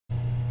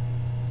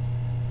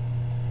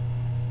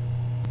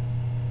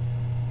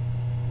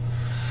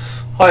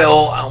Hi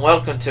all, and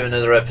welcome to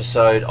another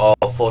episode of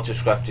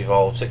FortressCraft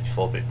Evolved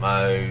 64-bit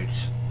mode,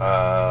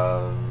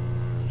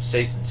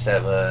 Season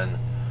 7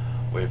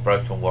 with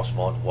Broken Wasp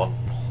mod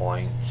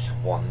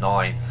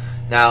 1.19.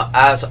 Now,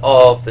 as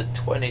of the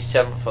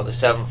 27th of the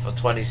 7th of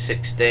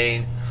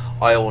 2016,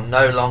 I will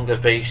no longer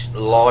be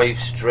live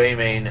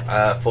streaming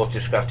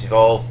FortressCraft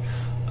Evolved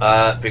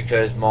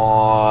because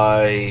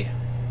my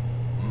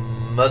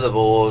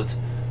motherboard,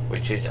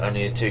 which is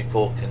only a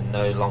 2-core, can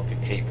no longer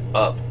keep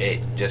up.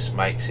 It just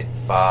makes it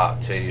far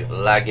too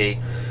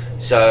laggy.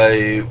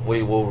 So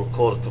we will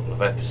record a couple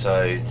of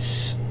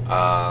episodes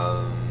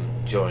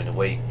during the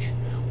week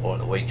or on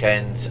the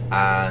weekends,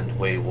 and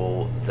we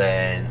will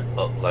then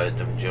upload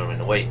them during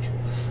the week.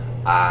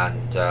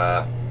 And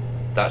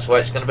that's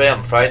where it's going to be, I'm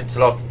afraid,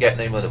 until I can get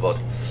a new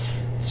motherboard.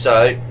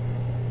 So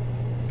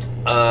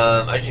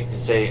as you can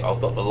see,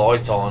 I've got the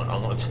light on.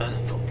 I'm going to turn the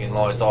fucking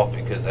light off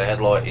because the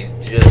headlight is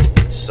just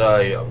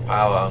so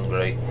power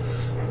hungry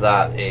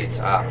that it's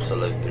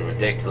absolutely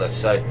ridiculous.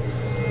 So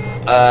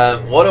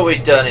what have we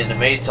done in the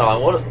meantime?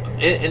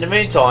 In the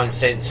meantime,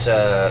 since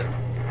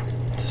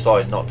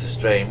decided not to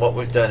stream, what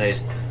we've done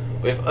is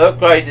we've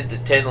upgraded the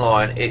tin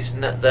line.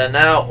 They're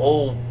now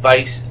all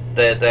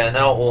they're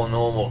now all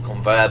normal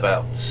conveyor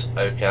belts.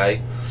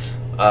 Okay.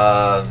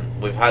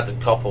 We've had the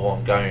copper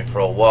one going for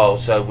a while,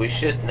 so we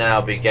should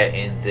now be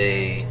getting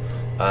the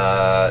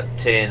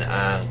tin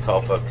and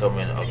copper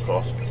coming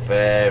across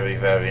very,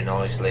 very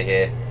nicely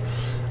here.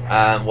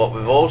 And what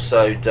we've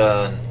also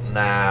done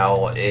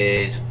now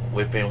is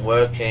we've been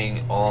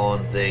working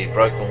on the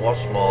Broken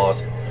Wasp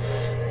mod,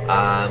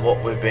 and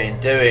what we've been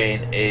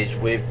doing is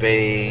we've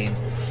been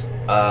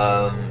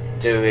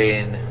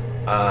doing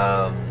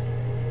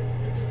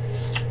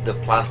the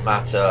plant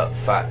matter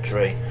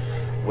factory,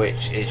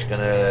 which is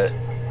going to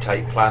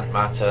take plant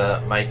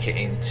matter, make it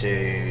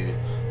into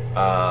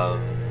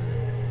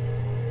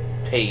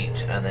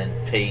peat, and then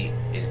peat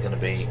is going to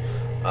be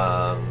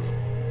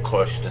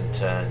crushed,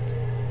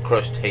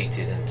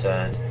 heated, and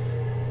turned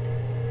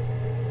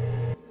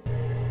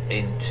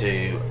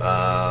into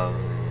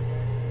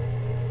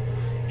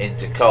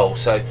coal.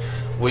 So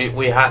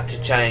we had to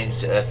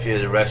change a few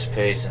of the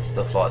recipes and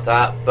stuff like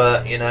that,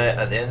 but you know,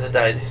 at the end of the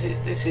day,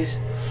 this is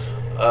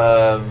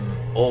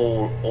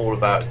all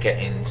about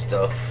getting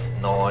stuff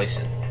nice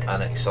and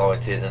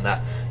excited and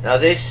that. Now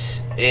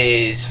this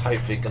is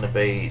hopefully going to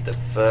be the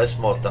first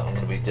mod that I'm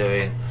going to be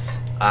doing,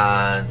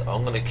 and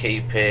I'm going to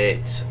keep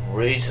it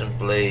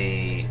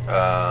reasonably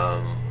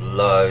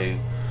low,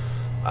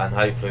 and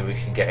hopefully we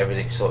can get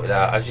everything sorted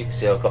out. As you can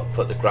see, I've got to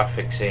put the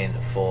graphics in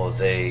for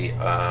the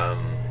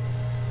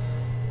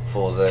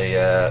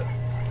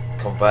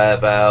conveyor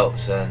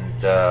belts and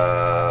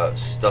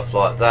stuff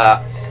like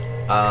that.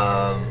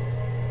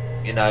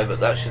 You know, but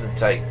that shouldn't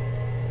take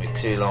me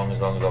too long,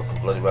 as I can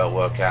bloody well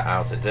work out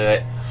how to do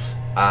it,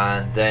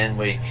 and then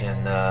we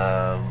can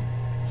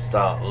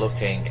start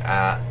looking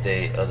at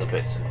the other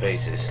bits and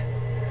pieces.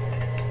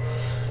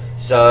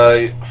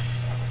 So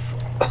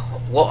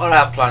what are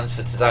our plans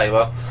for today?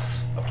 Well,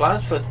 our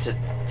plans for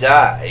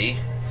today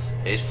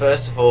is,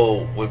 first of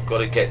all, we've got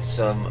to get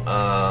some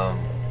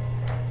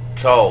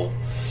coal,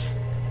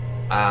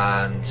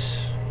 and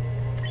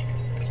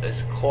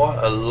there's quite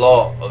a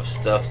lot of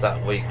stuff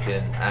that we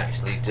can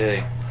actually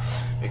do,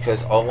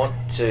 because I want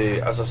to,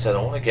 as I said,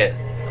 I want to get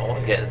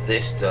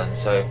this done.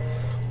 So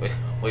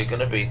we're going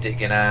to be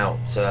digging out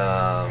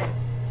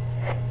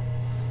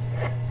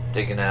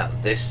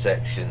this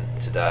section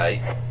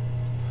today,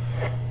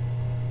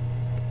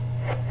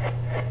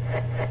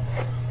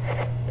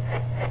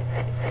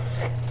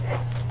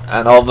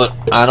 and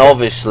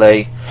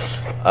obviously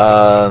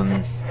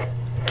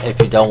if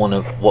you don't want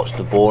to watch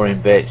the boring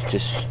bits,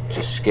 just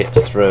skip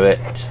through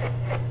it.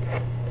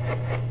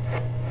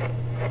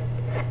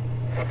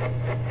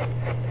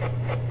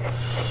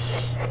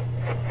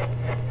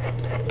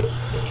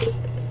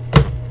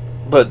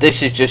 But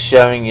this is just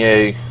showing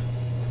you,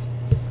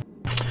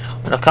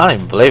 and I can't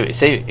even believe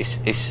it.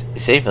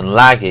 It's even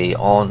laggy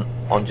on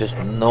just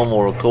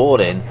normal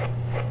recording.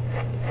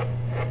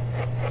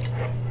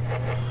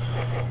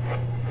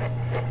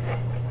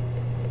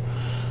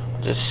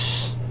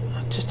 Just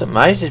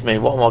amazes me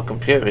why my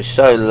computer is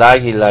so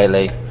laggy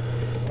lately.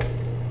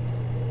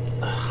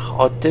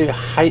 I do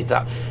hate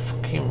that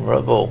fucking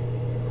rubble.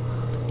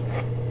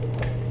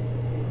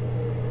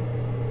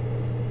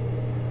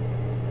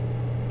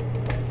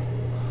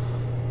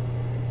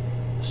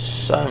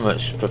 So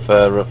much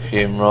prefer rough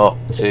hewn rock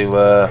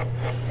to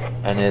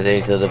any of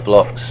these other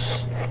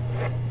blocks.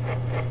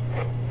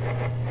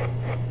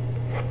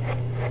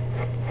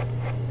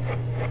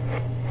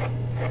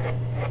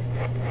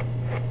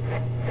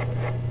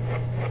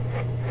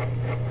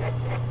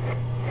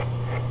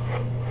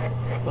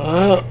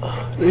 Well,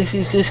 this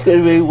is just going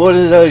to be one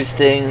of those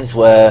things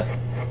where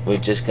we're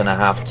just going to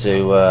have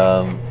to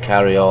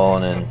carry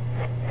on and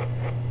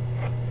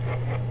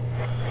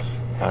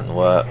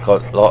work.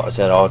 Like I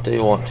said, I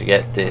do want to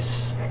get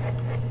this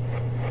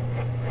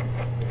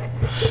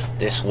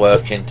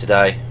working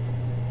today.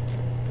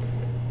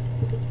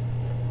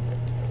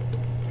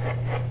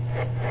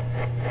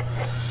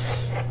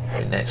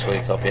 next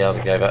week I'll be able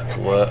to go back to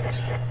work.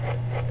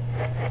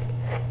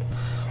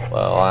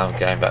 Well, I am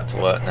going back to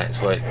work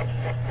next week.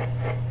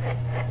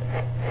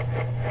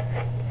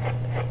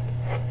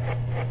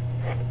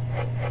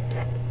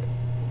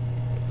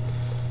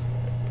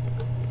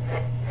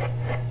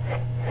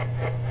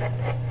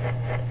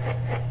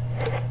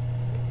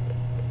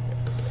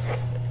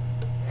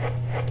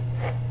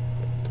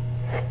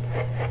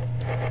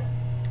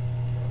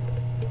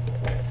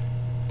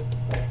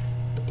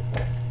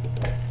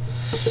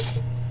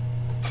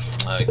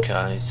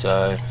 Okay,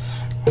 so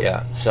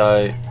yeah,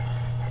 so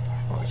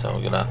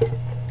we're gonna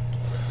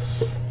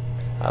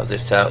have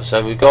this out.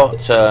 So we've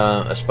got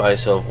a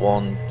space of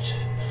 1,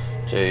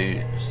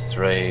 2,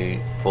 3,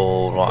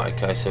 4. Right,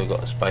 okay, so we've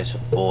got a space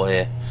of 4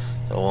 here.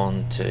 So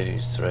 1, 2,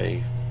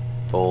 3,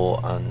 4,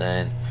 and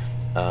then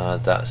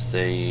that's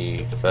the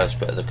first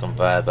bit of the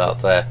conveyor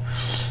belt there.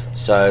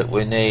 So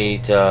we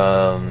need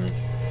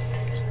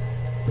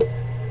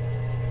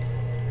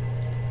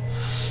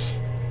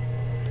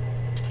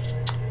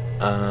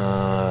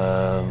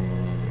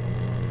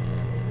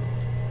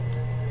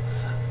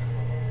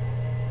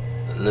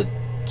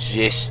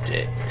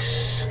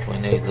logistics. We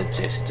need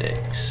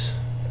logistics.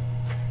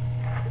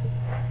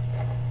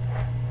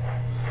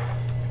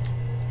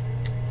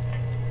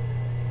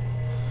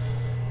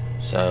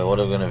 So what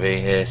are we going to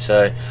be here?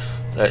 So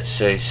let's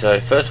see.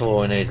 So first of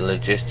all, we need a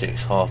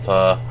logistics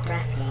hopper.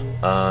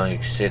 You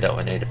can see that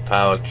we need a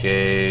power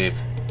cube.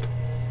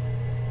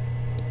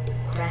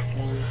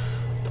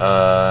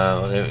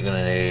 I think we're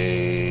going to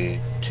need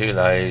 2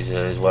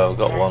 lasers. Well, we've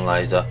got 1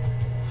 laser.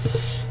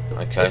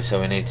 Okay, so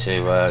we need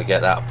to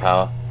get that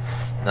power.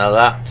 Now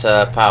that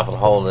power for the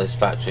whole of this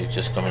factory is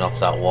just coming off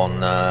that 1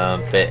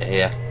 bit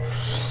here.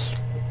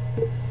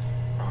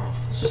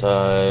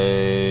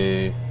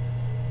 So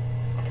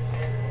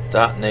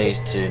that needs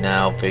to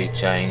now be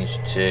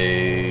changed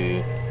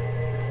to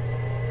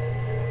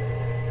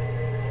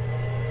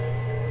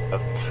a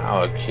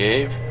power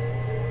cube.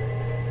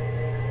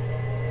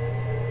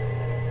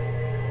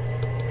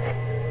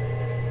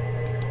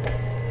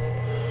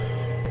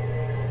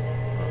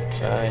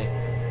 Okay.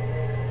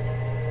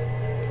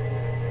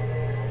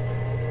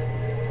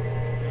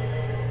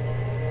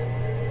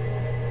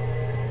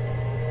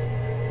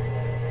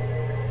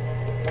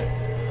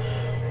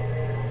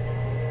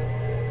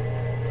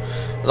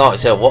 Like I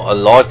said, what I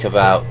like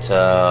about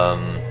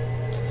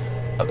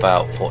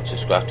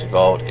FortressCraft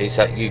Evolved is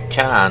that you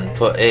can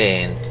put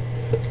in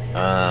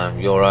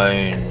your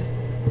own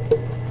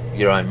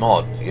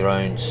mod, your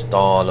own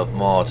style of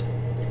mod.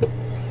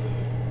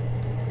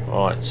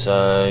 Right,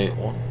 so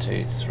 1,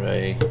 2,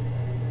 3.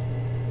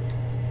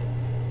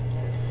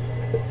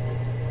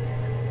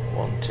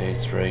 1, 2,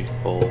 3,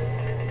 4.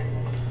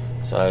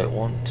 So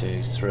 1,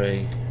 2,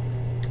 3,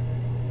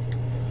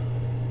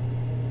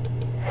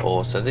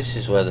 4. So this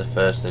is where the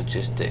first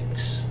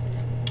logistics.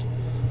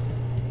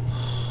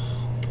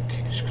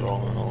 Keep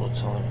scrolling all the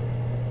time.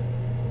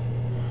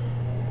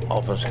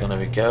 Hopper's going to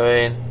be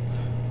going,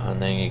 and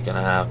then you're going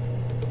to have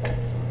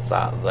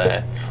that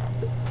there.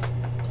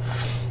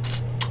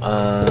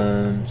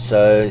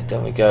 So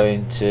then we go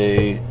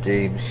into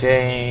the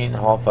machine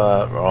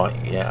hopper. Right,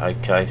 yeah,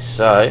 okay,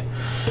 so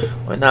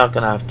we're now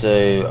gonna have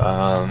to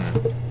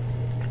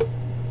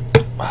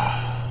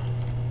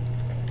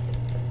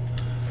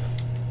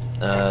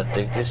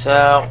dig this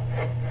out.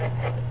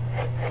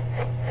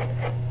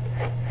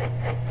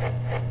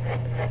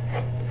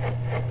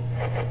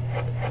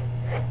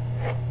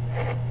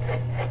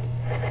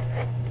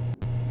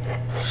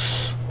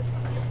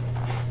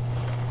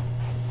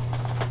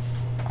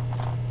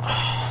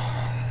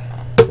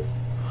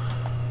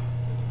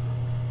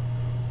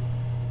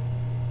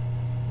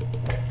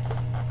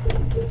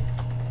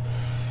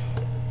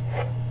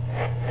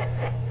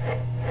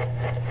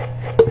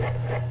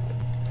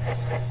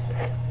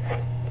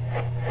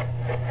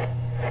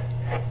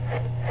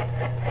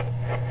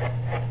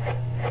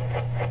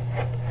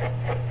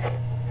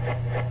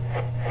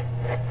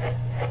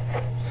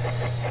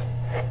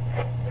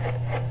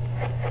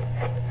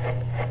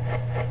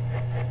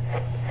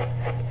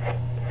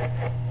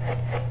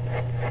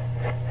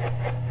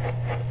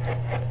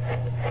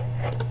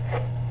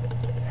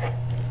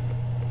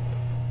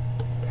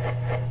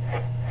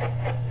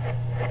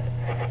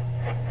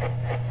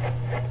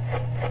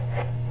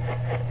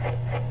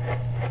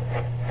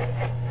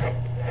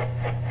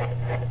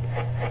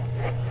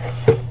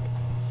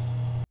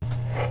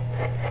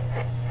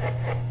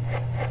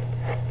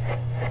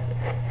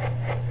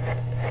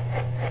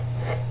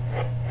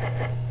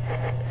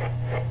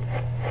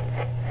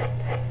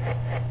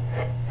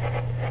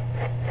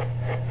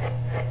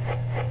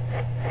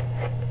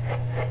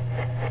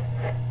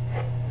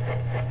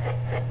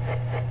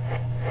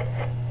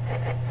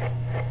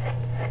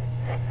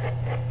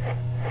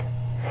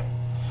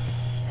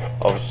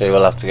 Obviously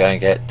we'll have to go and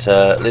get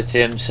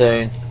lithium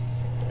soon.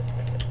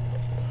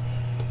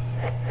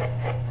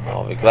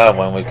 I'll be glad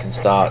when we can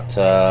start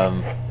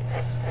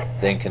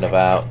thinking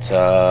about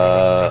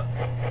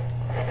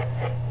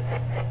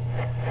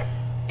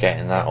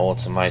getting that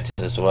automated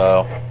as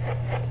well.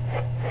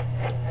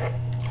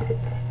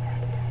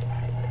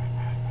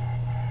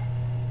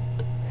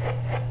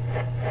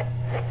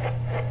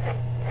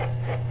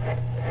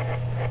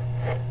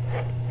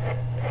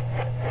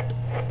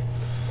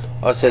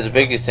 I said the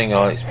biggest thing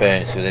I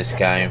experienced with this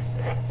game,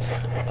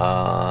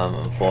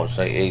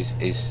 unfortunately,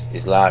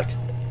 is lag.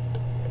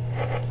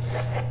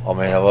 I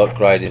mean, I've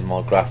upgraded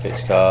my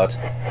graphics card,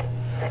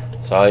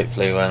 so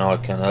hopefully when I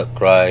can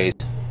upgrade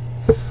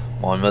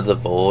my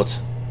motherboard,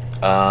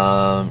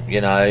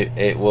 you know,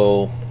 it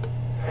will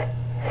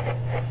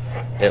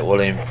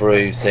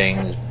improve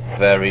things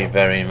very,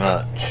 very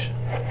much.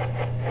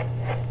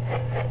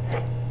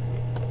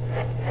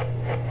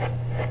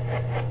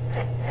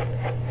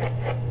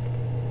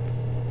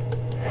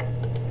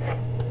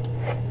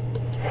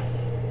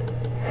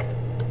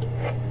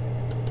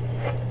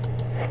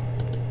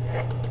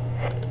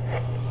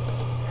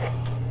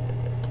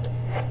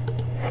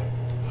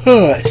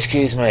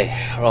 Excuse me.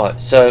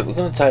 Right, so we're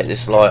going to take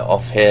this light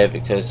off here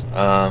because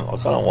I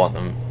kind of want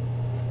them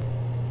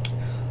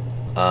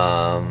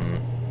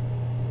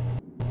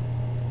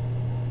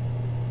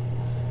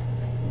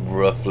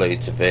roughly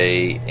to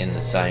be in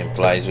the same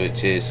place,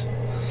 which is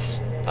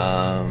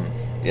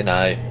you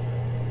know,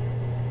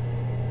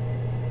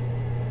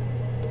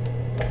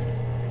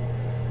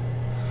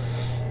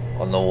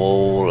 on the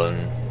wall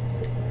and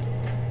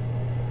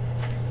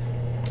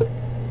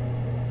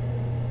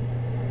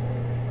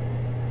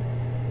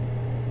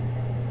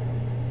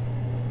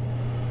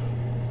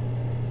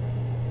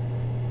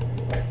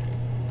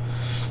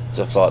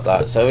stuff like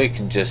that, so we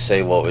can just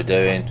see what we're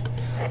doing.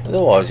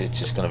 Otherwise it's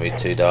just going to be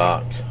too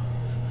dark.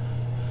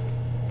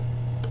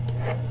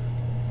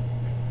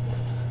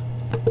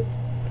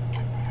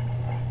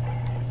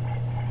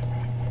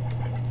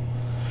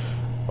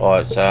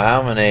 Right, so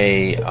how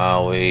many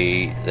are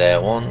we there?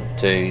 1,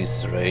 2,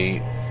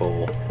 3,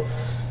 4.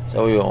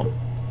 So we want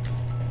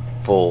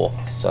 4.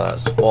 So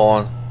that's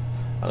 1.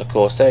 And of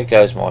course there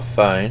goes my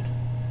phone.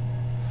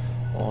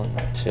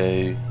 1,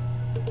 2,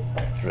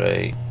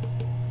 3,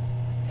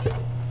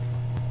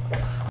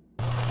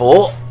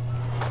 4.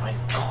 I mean,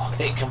 God,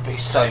 it can be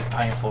so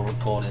painful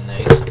recording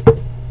these.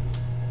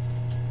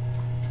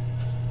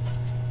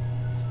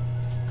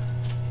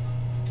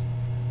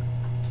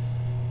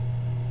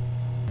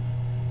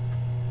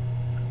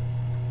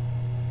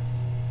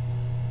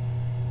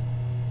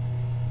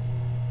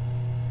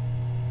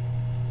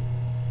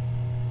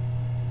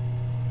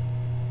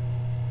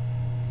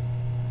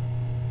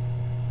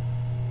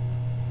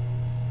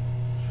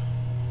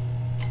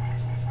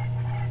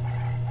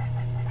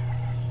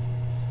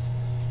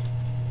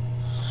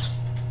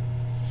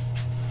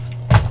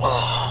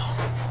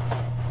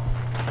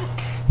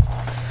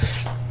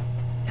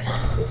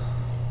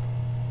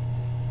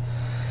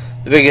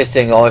 The biggest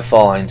thing I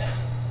find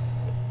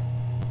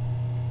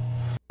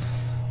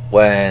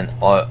when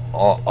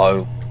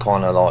I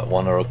kind of like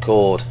want to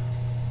record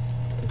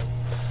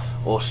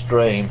or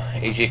stream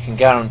is you can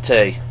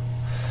guarantee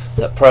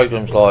that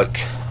programs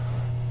like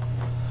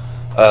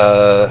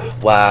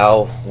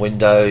WoW,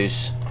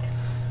 Windows,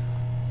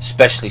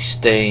 especially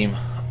Steam,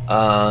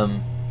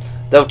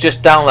 they'll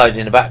just download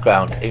in the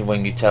background even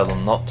when you tell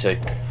them not to,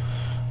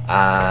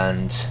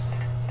 and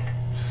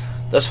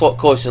that's what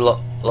causes a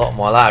lot of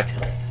my lag.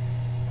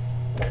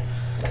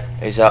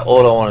 Is that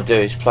all I want to do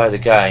is play the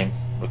game,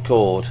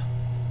 record,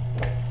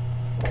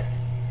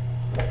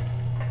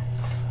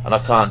 and I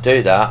can't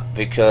do that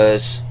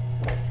because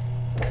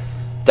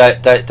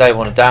they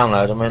want to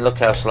download. I mean, look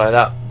how slow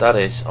that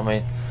is. I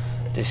mean,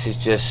 this is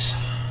just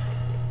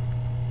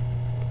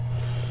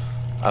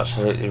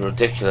absolutely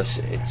ridiculous.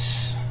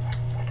 It's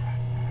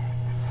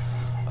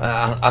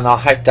and I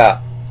hate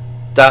that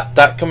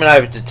coming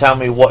over to tell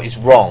me what is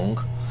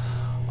wrong.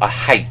 I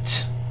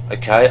hate.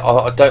 Okay,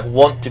 I don't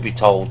want to be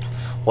told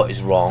what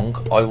is wrong.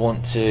 I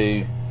want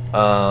to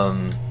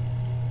find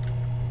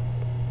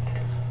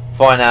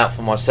out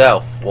for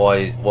myself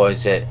why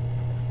is it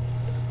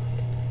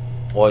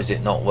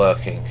not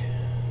working.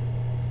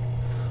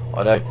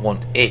 I don't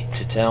want it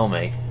to tell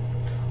me.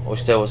 I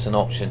wish there was an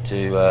option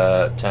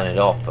to turn it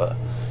off, but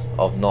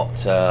I've not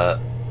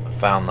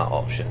found that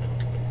option.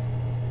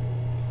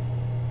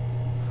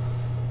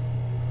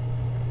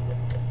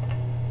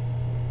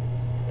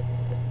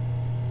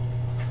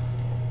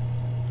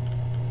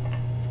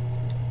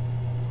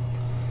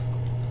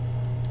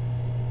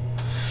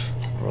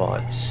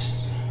 Right.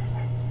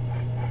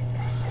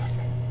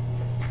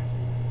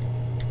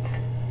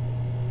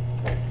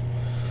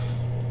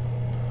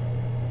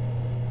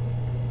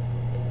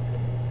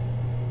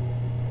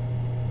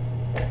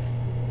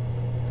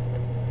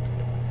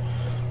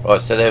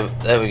 Right, so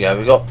there we go.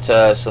 We got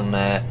some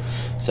there.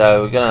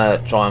 So we're gonna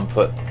try and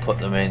put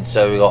them in.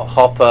 So we got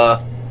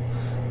hopper,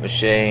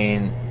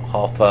 machine,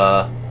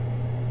 hopper,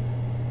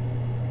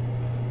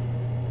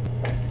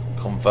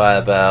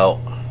 conveyor belt,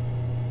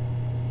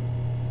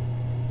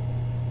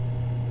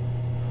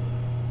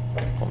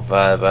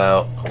 conveyor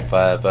belt,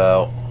 conveyor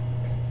belt,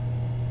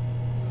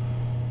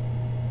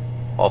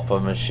 hopper,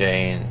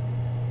 machine,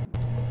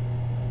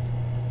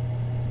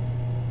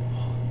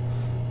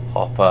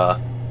 hopper,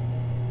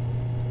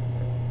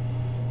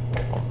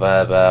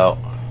 conveyor belt,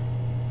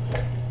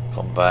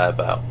 conveyor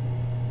belt.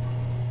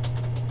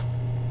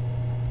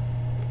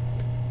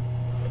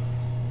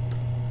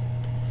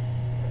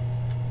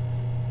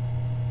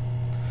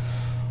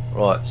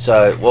 Right,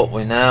 so what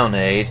we now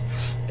need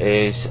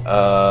is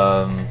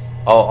I'm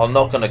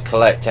not going to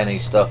collect any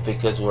stuff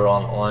because we're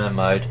on Iron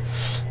mode,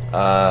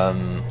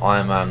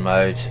 Iron Man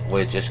mode.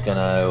 We're just going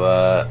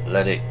to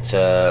let it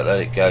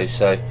go.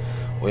 So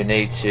we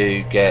need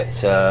to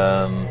get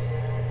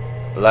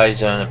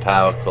laser and a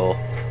power core.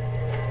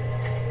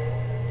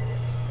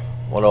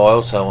 What I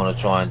also want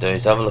to try and do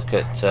is have a look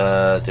at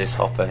this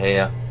hopper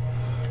here,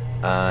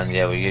 and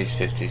yeah, we use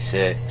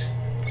 56.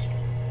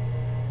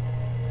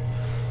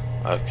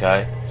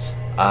 Okay,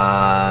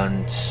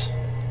 and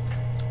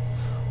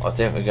I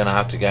think we're going to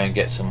have to go and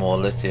get some more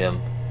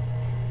lithium.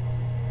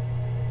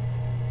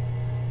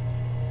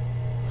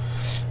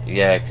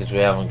 Yeah, because we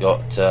haven't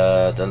got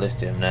the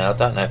lithium now. I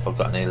don't know if I've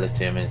got any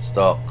lithium in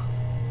stock.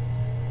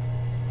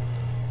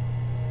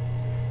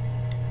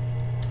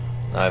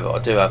 No, but I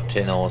do have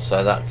tin ore,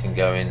 so that can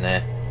go in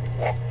there.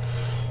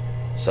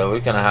 So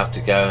we're going to have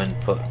to go and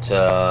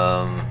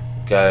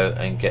go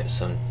and get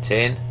some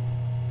tin.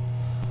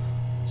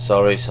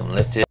 Sorry, some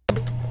lithium.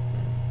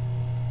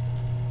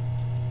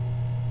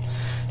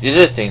 The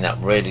other thing that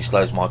really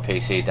slows my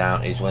PC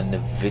down is when the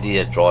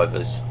video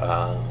drivers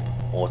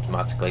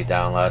automatically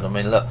download. I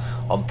mean, look,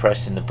 I'm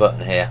pressing the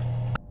button here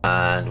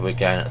and we're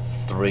going at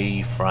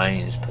 3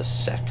 frames per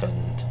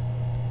second.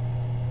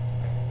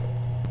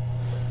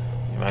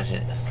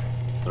 Imagine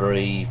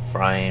 3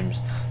 frames.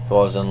 If I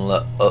was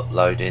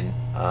uploading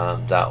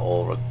that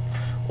or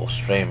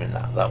streaming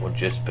that would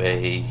just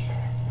be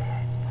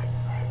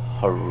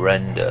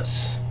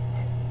horrendous.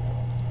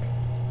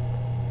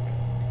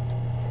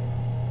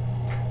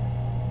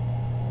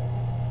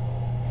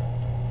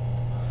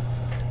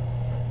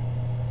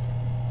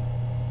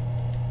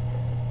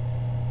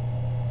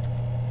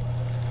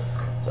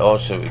 So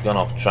also we've gone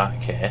off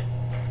track here.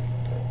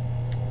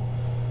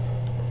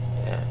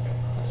 Yeah,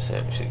 let's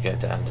see, we should get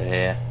down to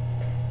here.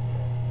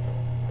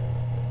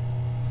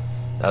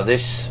 Now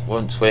this,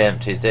 once we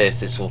empty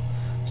this will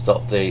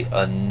stop the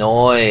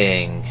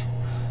annoying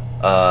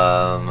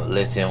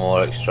lithium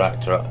ore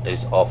extractor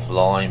is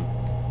offline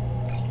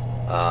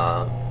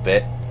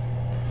bit.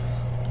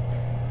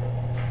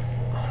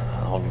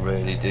 I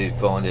really do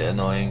find it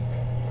annoying.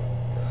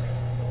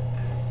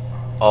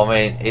 I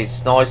mean,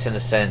 it's nice in the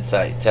sense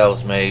that it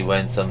tells me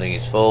when something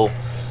is full,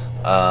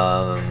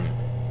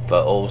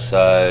 but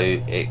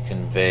also it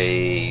can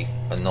be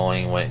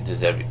annoying when it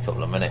does every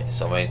couple of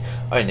minutes. I mean,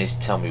 only needs to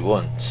tell me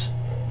once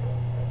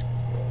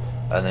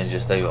and then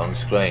just leave it on the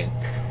screen,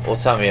 or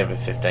tell me every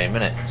 15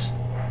 minutes.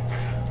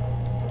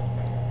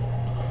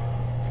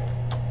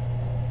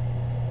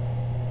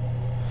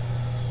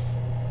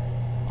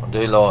 I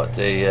do like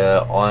the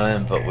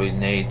iron, but we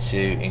need to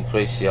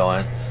increase the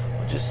iron.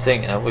 Just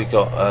thinking, have we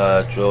got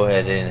a drill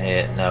head in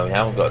here? No, we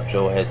haven't got a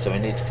drill head, so we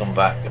need to come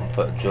back and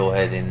put a drill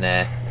head in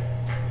there,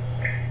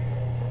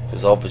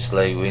 because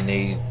obviously we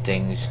need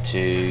things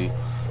to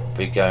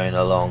be going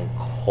along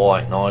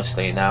quite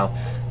nicely. Now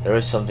there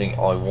is something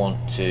I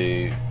want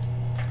to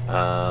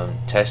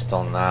test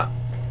on that.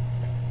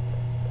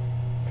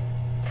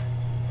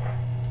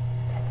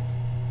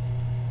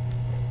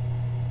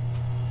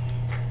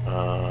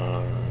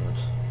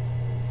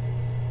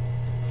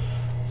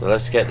 So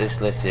let's get this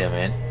lithium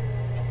in.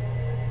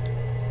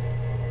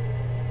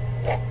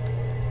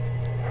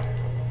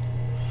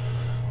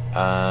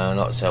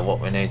 Like I said, what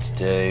we need to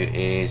do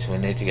is we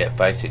need to get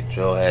basic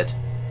drill head.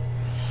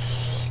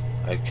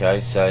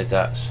 Okay, so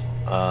that's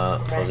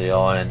for the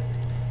iron.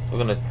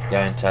 We're going to go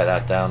and take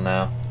that down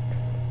now.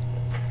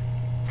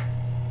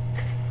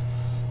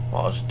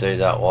 Might as well do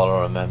that while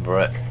I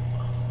remember it.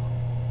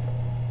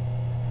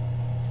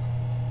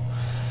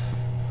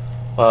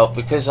 Well,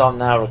 because I'm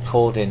now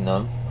recording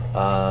them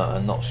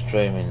and not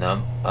streaming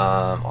them,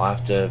 I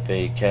have to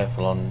be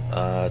careful on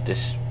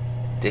this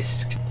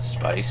disk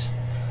space.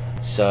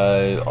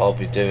 So I'll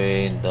be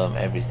doing them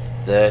every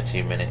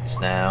 30 minutes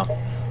now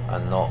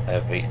and not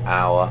every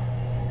hour.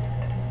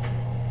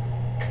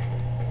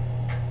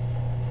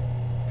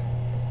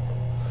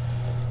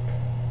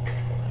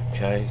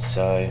 Okay,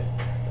 so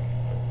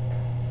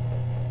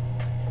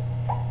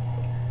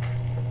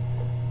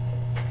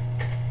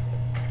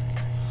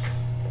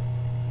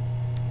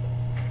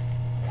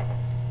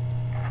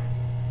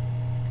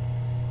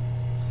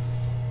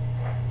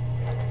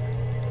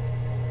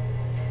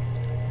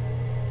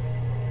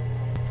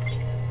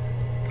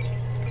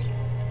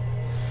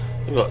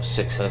we've got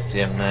 6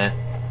 lithium there.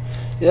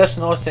 Yeah, that's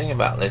the nice thing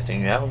about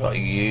lithium, you haven't got to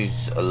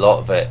use a lot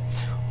of it.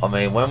 I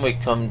mean, when we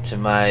come to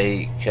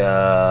make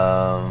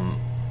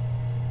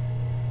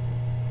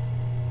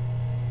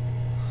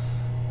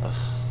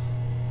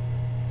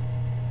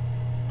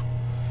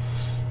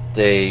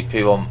the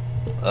P1,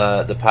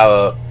 the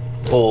power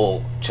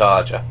core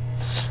charger,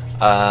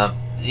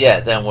 yeah,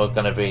 then we're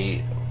going to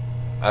be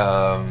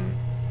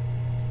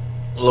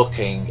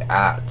looking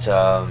at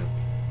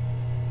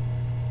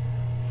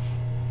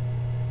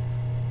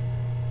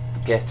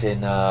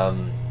getting that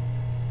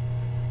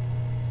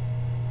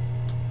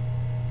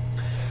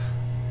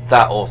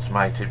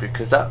automated,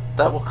 because that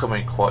will come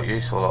in quite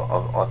useful.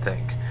 I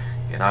think,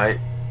 you know,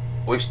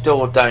 we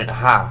still don't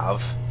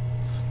have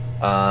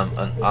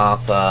an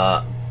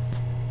Arthur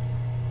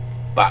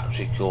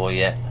battery core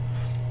yet,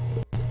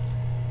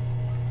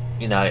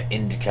 you know,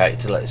 indicate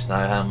to let us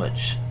know how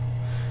much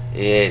it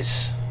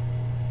is.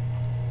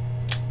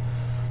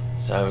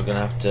 So we're gonna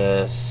have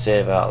to see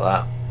about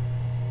that.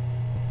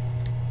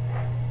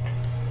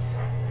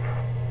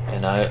 You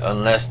know,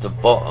 unless the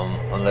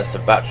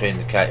battery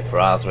indicator for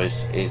Arthur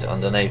is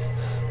underneath.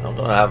 I'm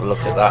gonna have a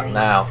look at that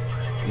now.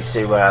 You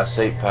see where our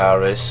seat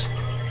power is.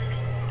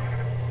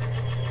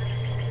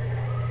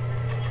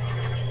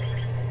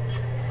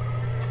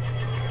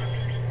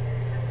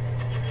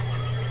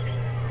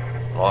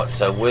 Right,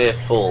 so we're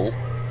full.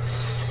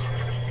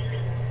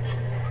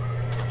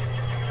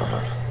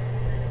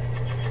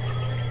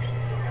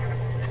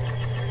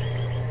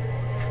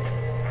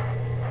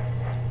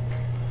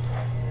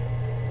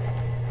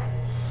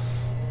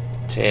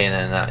 Tin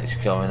and that is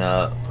coming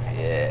up,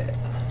 yeah.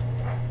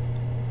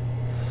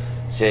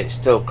 See, it's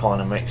still kind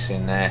of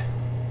mixing there.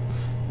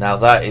 Now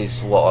that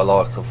is what I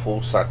like, a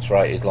full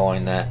saturated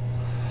line there.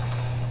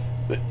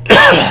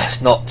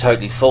 It's not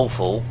totally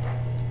full.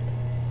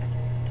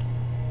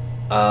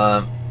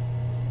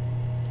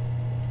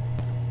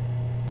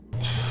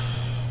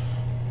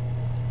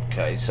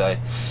 Okay, so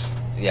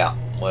yeah,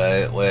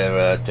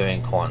 we're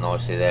doing quite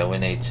nicely there. We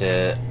need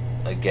to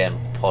again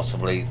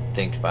possibly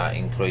think about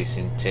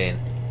increasing tin.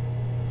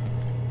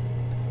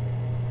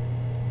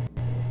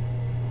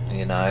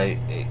 You know,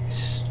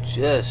 it's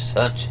just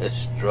such a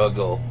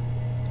struggle.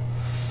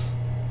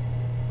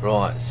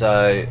 Right,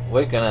 so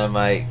we're gonna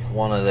make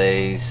one of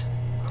these.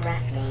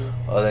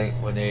 I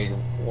think we need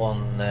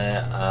one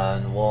there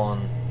and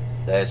one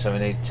there, so we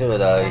need two of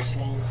those,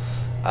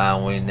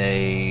 and we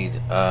need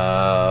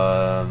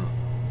a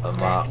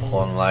Mark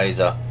 1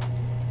 laser.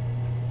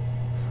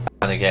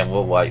 And again,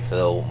 we'll wait for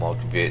all my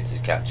computer to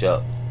catch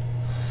up.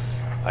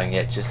 And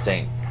yet, just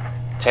think,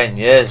 10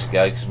 years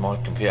ago, because my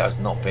computer has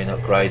not been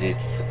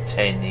upgraded for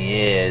 10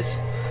 years,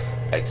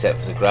 except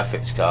for the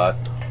graphics card,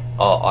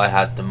 I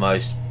had the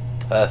most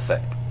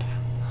perfect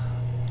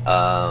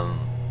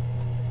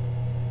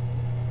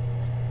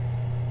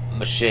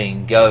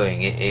machine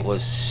going. It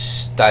was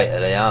state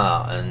of the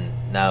art, and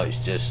now it's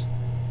just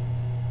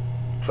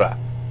crap.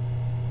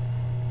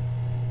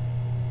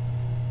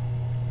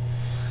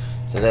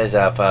 So there's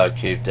our power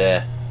cube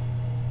there.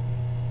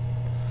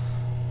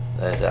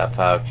 There's our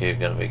power cube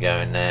going to be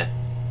going there.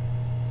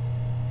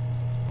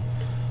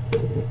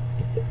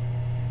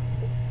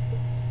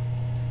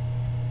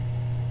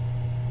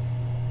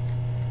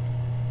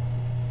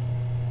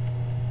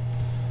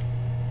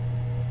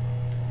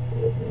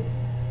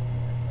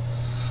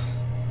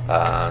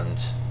 And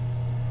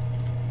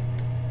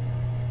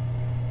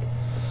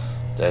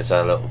there's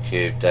our little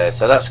cube there,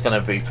 so that's going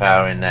to be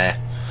powering there.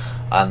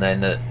 And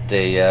then like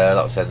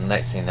I said, the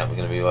next thing that we're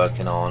going to be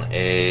working on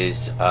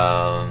is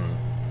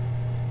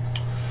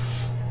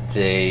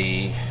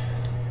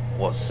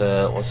what's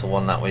the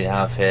one that we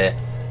have here,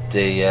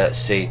 the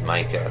seed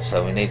maker.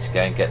 So we need to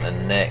go and get the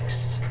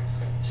next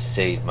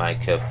seed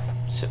maker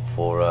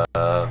for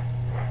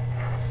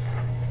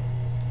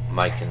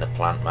making the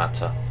plant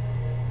matter.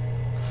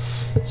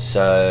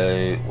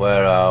 So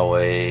where are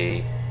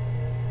we?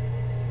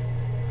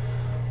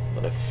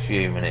 Got a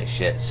few minutes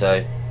yet.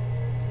 So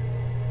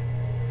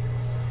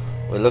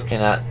we're looking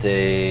at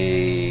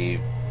the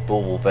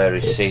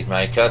bullberry seed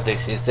maker.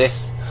 This is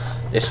this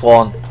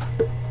one,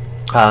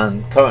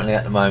 and currently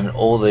at the moment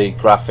all the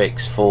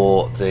graphics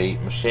for the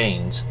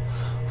machines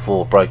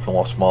for Broken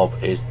Wasp Mob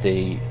is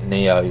the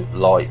Neo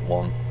Light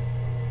one.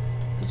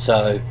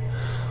 So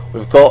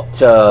we've got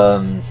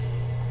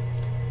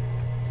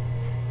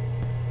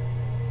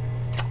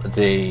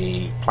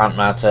the plant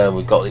matter,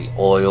 we've got the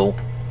oil,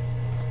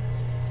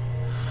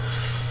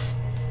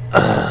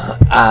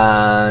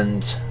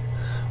 and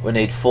we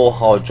need 4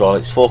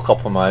 hydraulics, 4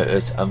 copper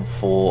motors, and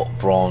 4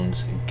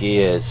 bronze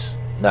gears.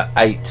 No,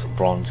 8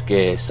 bronze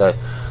gears. So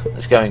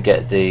let's go and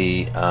get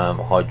the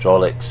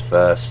hydraulics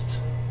first.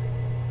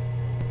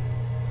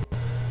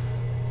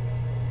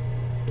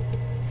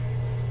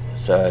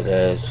 So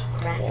there's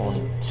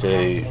 1,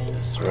 2,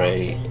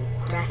 3,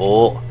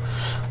 4.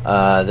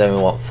 Then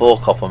we want 4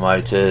 copper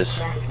motors.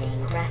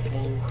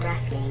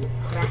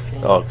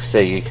 Oh,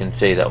 you can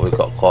see that we've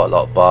got quite a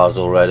lot of bars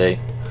already.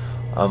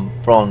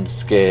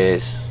 Bronze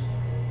gears.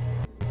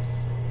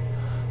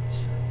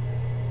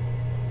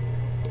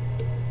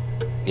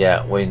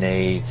 Yeah, we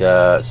need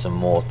some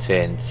more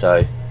tin,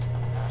 so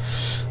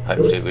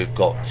hopefully we've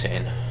got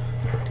tin.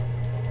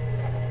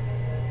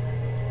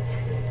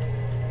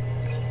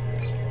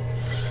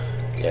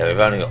 Yeah, we've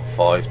only got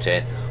 5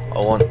 tin. I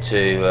want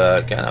to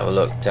go and have a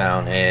look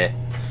down here,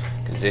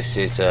 because this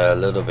is a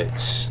little bit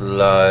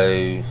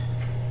slow.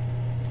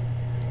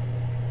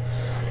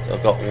 So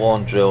I've got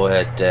 1 drill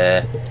head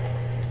there,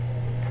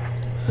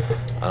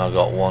 and I've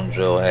got 1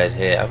 drill head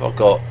here. Have I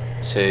got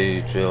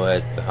 2 drill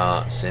head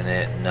parts in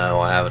it?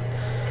 No, I haven't.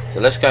 So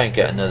let's go and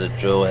get another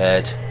drill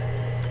head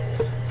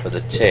for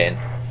the tin,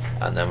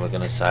 and then we're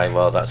going to say,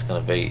 well, that's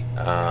going to be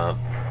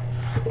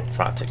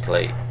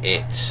practically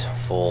it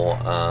for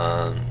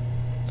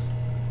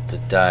the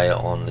day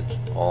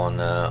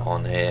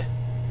on here.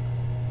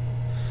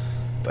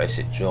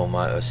 Basic drill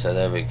motor. So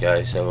there we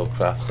go. So we'll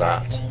craft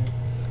that.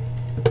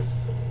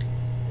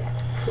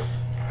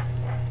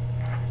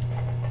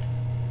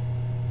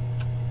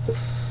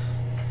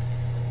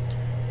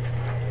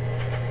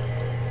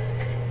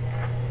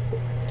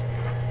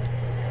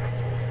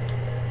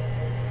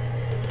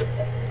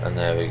 And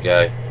there we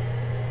go.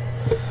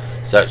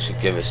 So that should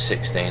give us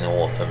 16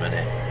 ore per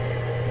minute.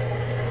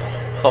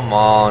 Oh, come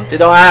on,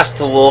 did I ask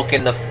to walk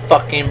in the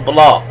fucking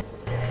block?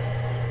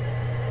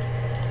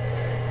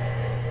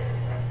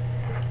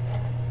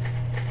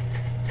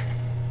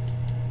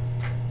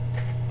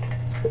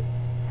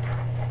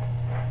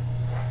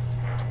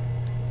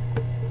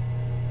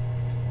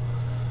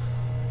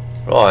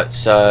 Right,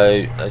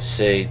 so let's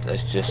see,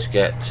 let's just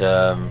get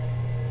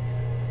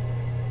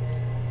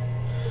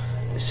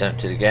this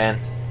emptied again.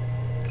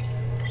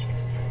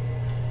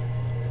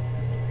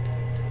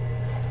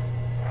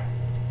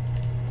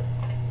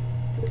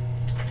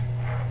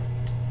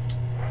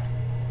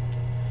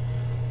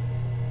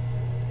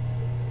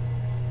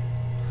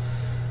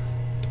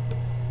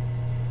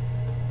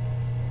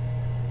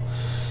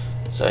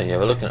 So yeah,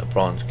 we're looking at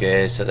bronze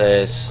gears. So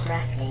there's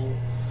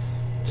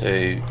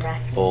 2,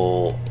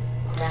 4,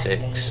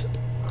 6.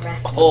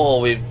 Oh,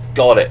 we've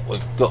got it.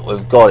 We've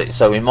got it.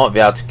 So we might be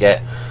able to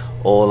get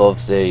all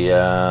of the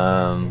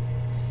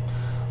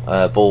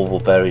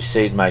bauble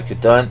seed maker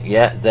done.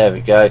 Yeah, there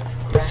we go.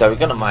 So we're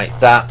going to make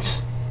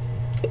that,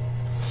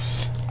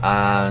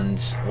 and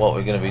what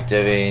we're going to be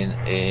doing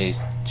is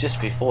just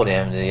before the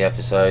end of the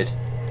episode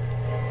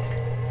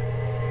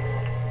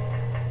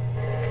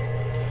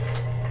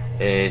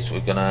is we're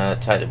going to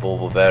take the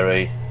bauble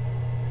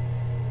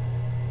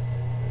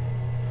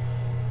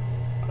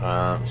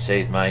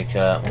seed maker.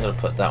 I'm going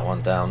to put that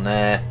one down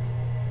there,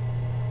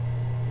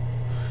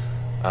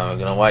 and we're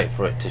going to wait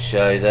for it to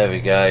show. There we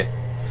go,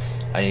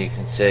 and you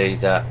can see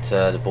that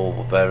the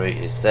bauble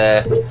is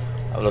there.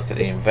 Have a look at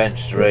the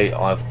inventory.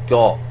 I've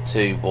got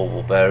 2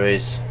 bauble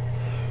berries.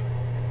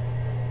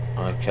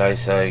 Okay,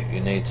 so you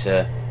need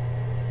to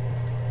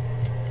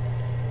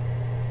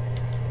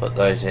put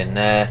those in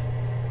there.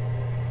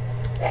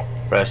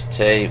 Press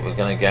T. We're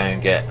going to go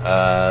and get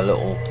a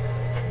little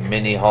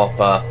mini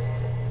hopper.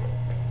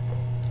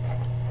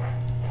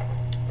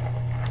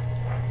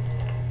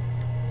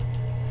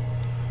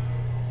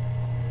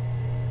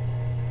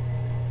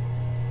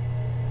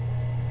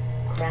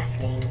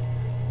 Crafting.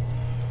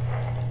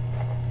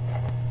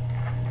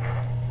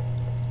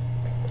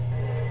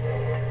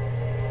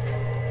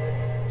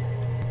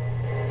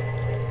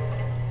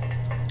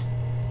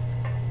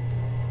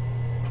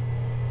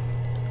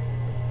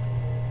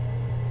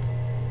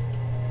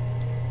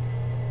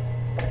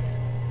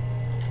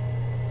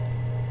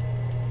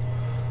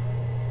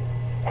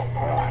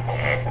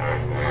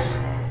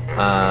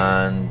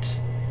 And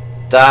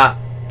that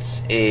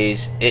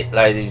is it,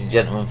 ladies and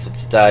gentlemen, for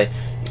today.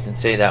 You can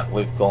see that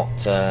we've got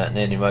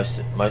nearly most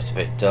of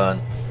it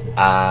done,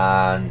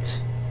 and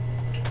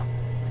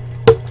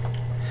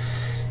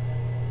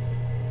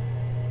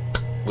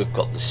we've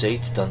got the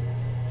seeds done.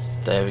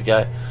 There we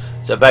go.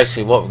 So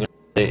basically what we're going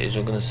to do is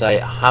we're going to say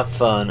have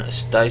fun,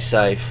 stay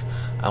safe,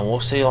 and we'll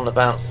see you on the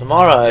bounce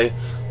tomorrow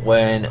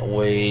when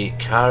we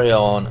carry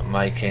on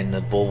making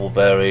the bauble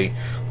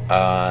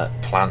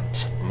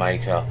plant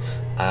maker.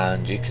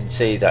 And you can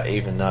see that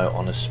even though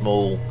on a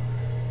small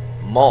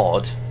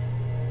mod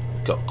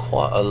we've got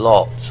quite a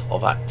lot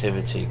of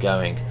activity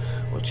going,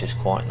 which is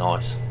quite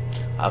nice.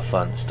 Have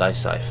fun, stay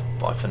safe,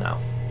 bye for now.